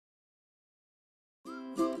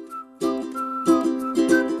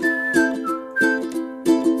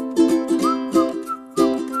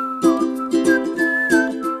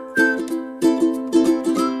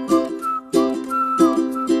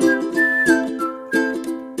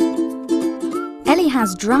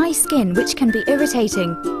has dry skin which can be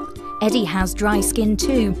irritating. Eddie has dry skin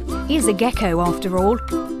too. He's a gecko after all.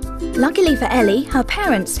 Luckily for Ellie, her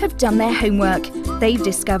parents have done their homework. They've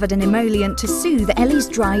discovered an emollient to soothe Ellie's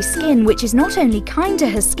dry skin, which is not only kind to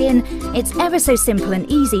her skin, it's ever so simple and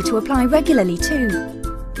easy to apply regularly too.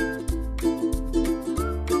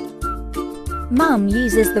 Mum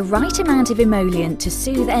uses the right amount of emollient to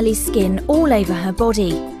soothe Ellie's skin all over her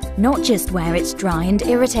body, not just where it's dry and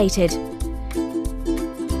irritated.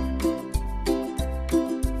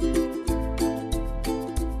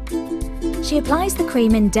 She applies the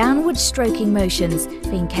cream in downward stroking motions,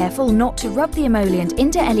 being careful not to rub the emollient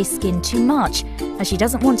into Ellie's skin too much, as she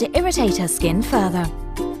doesn't want to irritate her skin further.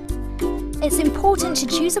 It's important to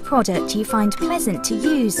choose a product you find pleasant to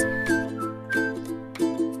use.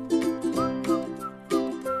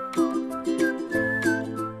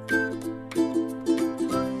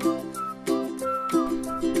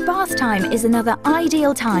 Bath time is another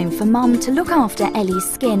ideal time for Mum to look after Ellie's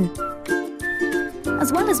skin.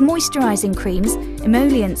 As well as moisturising creams,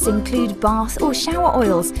 emollients include bath or shower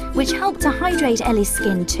oils, which help to hydrate Ellie's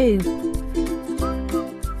skin too.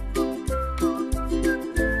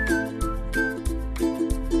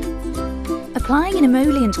 Applying an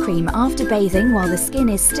emollient cream after bathing while the skin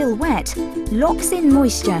is still wet locks in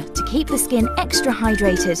moisture to keep the skin extra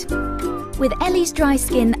hydrated. With Ellie's dry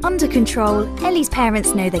skin under control, Ellie's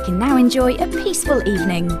parents know they can now enjoy a peaceful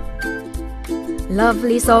evening.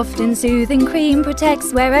 Lovely, soft and soothing cream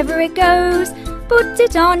protects wherever it goes. Put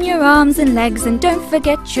it on your arms and legs and don't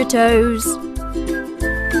forget your toes.